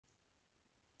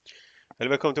And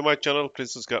welcome to my channel.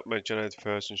 Please subscribe my channel at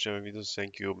first and share my videos.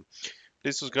 Thank you.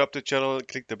 Please subscribe to the channel,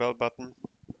 click the bell button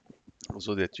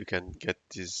so that you can get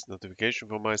this notification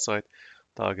from my side.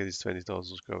 Target is 20,000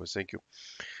 subscribers. Thank you.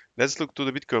 Let's look to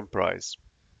the Bitcoin price.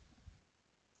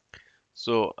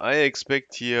 So I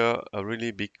expect here a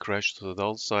really big crash to the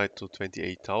downside to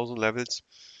 28,000 levels.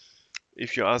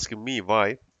 If you're asking me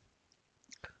why,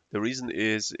 the reason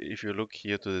is if you look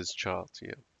here to this chart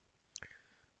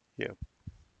here,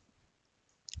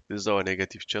 this is our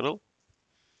negative channel,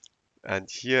 and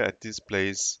here at this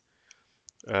place,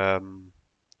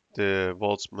 the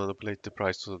vaults manipulate the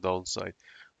price to the downside.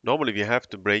 Normally we have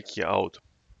to break here out.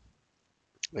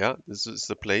 Yeah, this is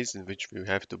the place in which we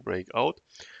have to break out,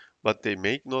 but they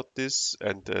make not this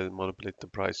and manipulate the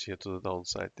price here to the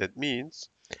downside. That means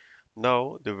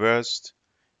now the worst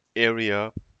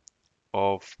area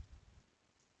of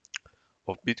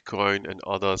Bitcoin and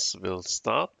others will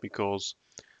start, because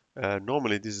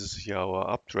normally this is here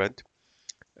our uptrend,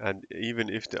 and even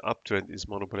if the uptrend is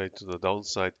manipulated to the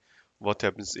downside, what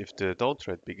happens if the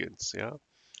downtrend begins? Yeah,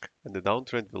 and the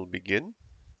downtrend will begin.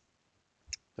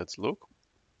 Let's look.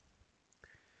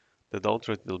 The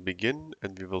downtrend will begin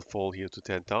and we will fall here to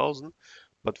 10,000.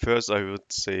 But first I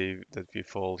would say that we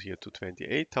fall here to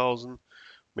 28,000,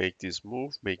 make this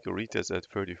move, make a retest at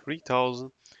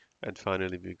 33,000, and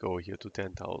finally we go here to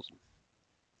 10,000.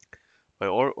 My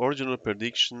original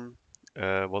prediction,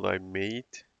 what I made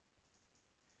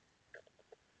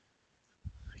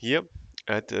here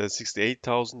at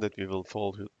 68,000, that we will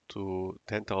fall to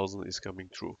 10,000 is coming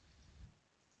true,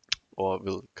 or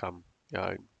will come,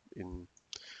 yeah, in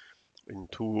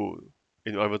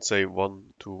I would say 1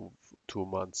 to 2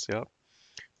 months. Yeah,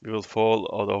 we will fall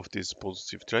out of this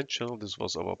positive trend channel. This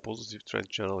was our positive trend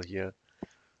channel here,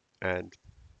 and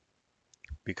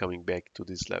be coming back to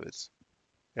these levels.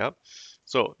 Yeah,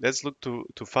 so let's look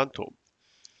to Phantom.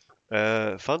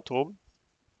 Phantom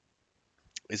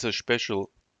is a special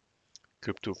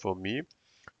crypto for me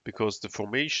because the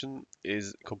formation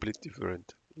is completely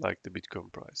different, like the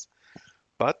Bitcoin price.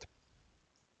 But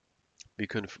we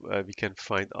can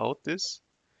find out this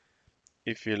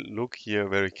if you look here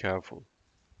very careful.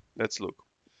 Let's look.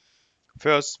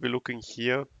 First, we're looking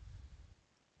here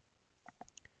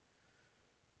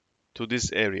to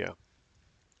this area.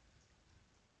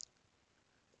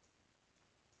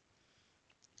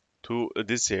 To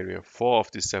this area, 4th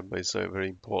of December is a very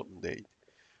important date.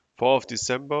 4th of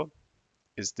December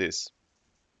is this.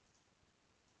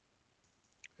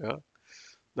 Yeah.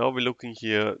 Now we're looking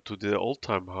here to the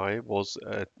all-time high was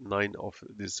at 9th of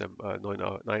December,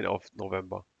 9th of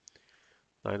November.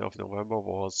 9th of November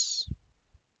was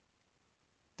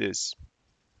this.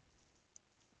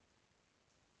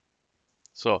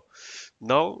 So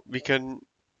now we can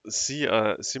see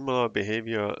a similar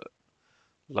behavior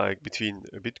like between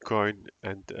Bitcoin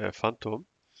and Phantom,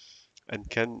 and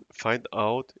can find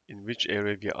out in which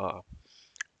area we are.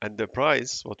 And the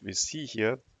price, what we see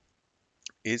here,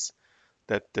 is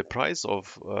that the price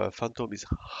of Phantom is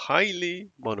highly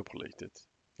manipulated.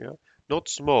 Yeah, not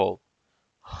small,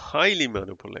 highly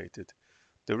manipulated.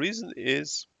 The reason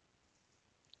is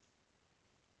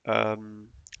um,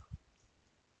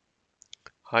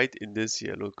 hide in this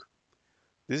here. Look,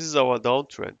 this is our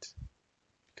downtrend.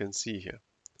 You can see here.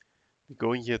 We're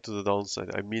going here to the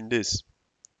downside. I mean this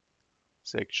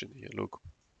section here. Look,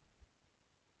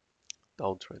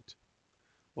 downtrend.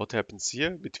 What happens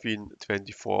here between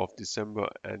 24th of December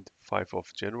and 5th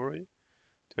of January?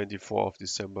 24th of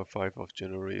December, 5th of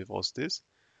January was this.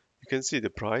 You can see the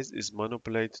price is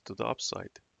manipulated to the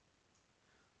upside.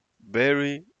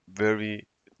 Very, very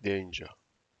danger.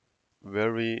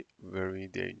 Very, very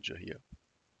danger here.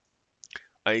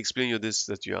 I explain you this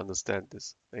that you understand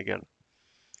this. Again,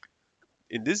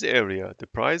 in this area, the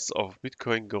price of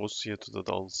Bitcoin goes here to the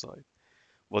downside.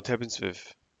 What happens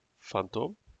with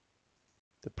Phantom?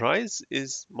 The price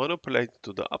is manipulated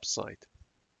to the upside.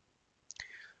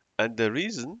 And the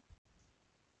reason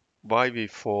why we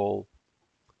fall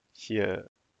here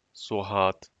so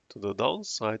hard to the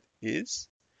downside is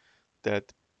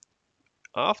that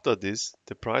after this,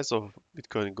 the price of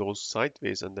Bitcoin goes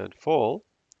sideways and then fall.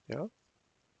 Yeah.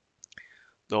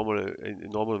 In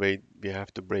normal way, we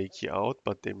have to break here out,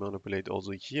 but they manipulate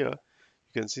also here.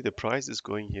 You can see the price is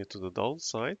going here to the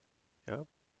downside. Yeah.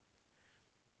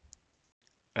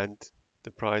 And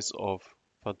the price of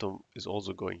Phantom is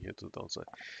also going here to the downside.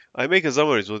 I make a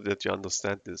summary so that you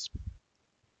understand this.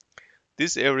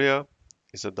 This area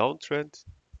is a downtrend,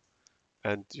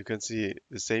 and you can see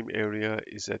the same area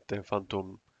is at the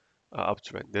Phantom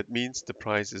uptrend. That means the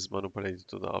price is manipulated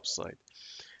to the upside.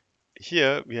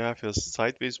 Here we have a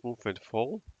sideways movement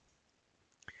fall.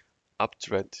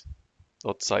 uptrend,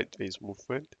 not sideways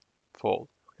movement, fall.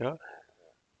 Yeah,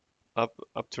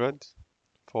 uptrend,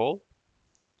 fall,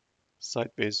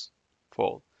 sideways,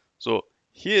 fall. So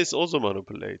here is also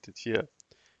manipulated. Here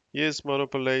is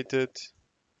manipulated.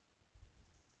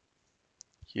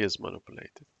 Here is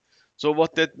manipulated. So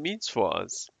what that means for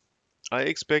us, I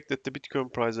expect that the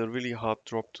Bitcoin price a really hard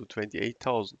drop to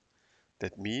 28,000.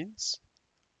 That means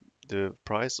the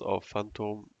price of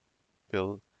Phantom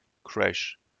will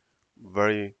crash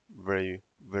very, very,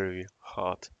 very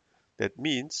hard. That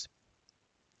means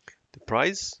the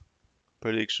price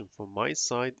prediction from my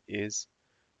side is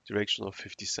direction of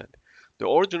 50 cent. The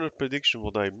original prediction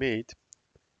what I made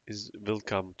will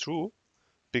come true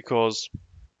because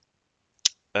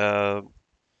uh,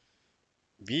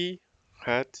 we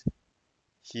had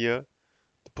here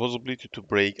the possibility to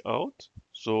break out,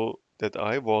 so that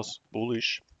I was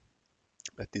bullish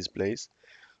at this place.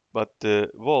 But the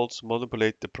volts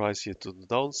manipulate the price here to the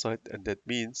downside, and that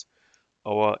means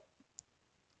our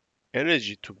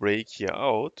energy to break here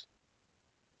out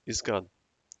is gone.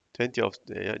 20th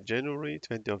of January,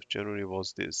 20th of January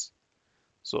was this.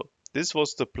 So this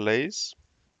was the place,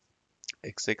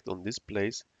 exact on this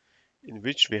place, in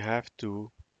which we have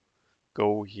to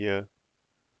go here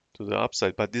to the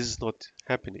upside, but this is not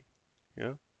happening.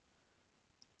 Yeah,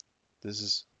 this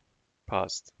is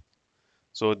past.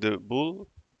 So the bull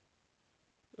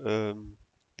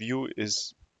view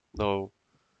is now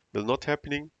will not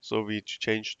happening. So we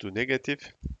change to negative,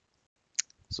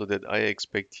 so that I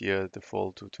expect here the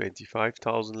fall to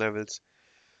 25,000 levels,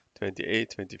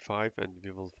 28, 25, and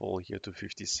we will fall here to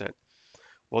 50 cent.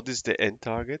 What is the end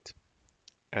target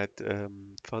at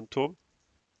Phantom?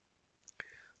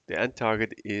 The end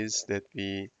target is that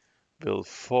we will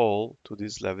fall to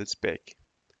these levels back.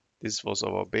 This was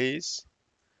our base,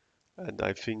 and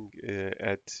I think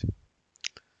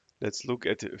let's look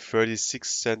at 36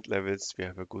 cent levels. We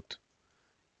have a good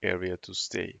area to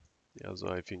stay. Yeah, so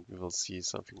I think we will see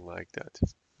something like that.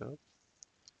 Yeah.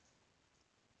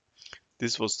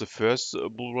 This was the first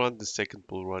bull run. The second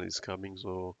bull run is coming,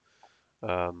 so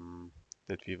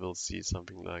that we will see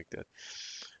something like that.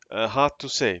 Hard to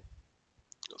say.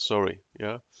 Sorry,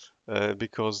 yeah,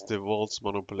 because the volts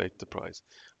manipulate the price.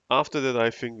 After that, I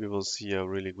think we will see a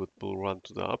really good bull run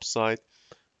to the upside,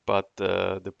 but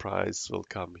the price will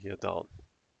come here down.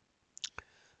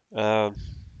 Um,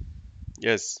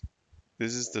 yes,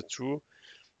 this is the true.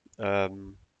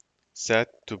 Sad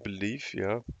to believe,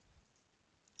 yeah,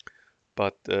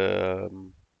 but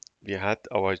we had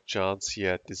our chance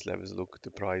here at this level. Look,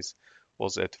 the price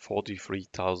was at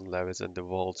 43,000 levels, and the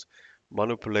volts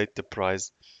manipulate the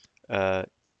price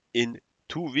in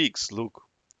 2 weeks. Look,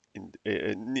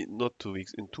 not 2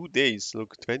 weeks, in 2 days.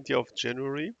 Look, 20th of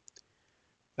January,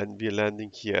 and we're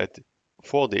landing here at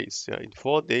 4 days. Yeah, in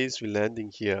 4 days we're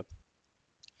landing here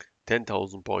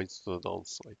 10,000 points to the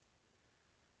downside.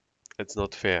 It's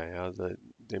not fair. Yeah,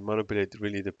 they manipulate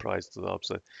really the price to the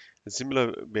upside. A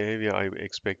similar behavior I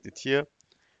expected here,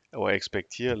 or I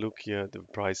expect here. Look here, the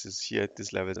price is here at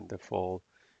this level, and the fall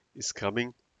is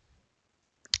coming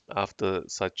after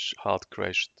such hard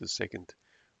crash. The second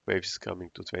wave is coming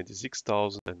to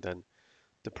 26,000, and then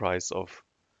the price of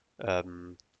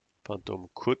Phantom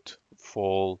could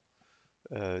fall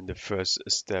in the first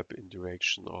step in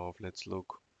direction of, let's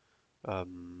look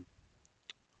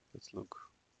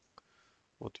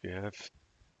what we have.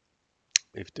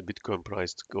 If the Bitcoin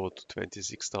price to go to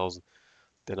 26,000,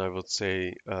 then I would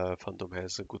say Phantom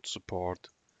has a good support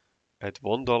at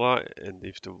 $1, and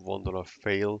if the $1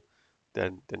 fail,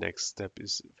 then the next step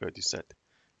is 30 cent.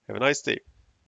 Have a nice day.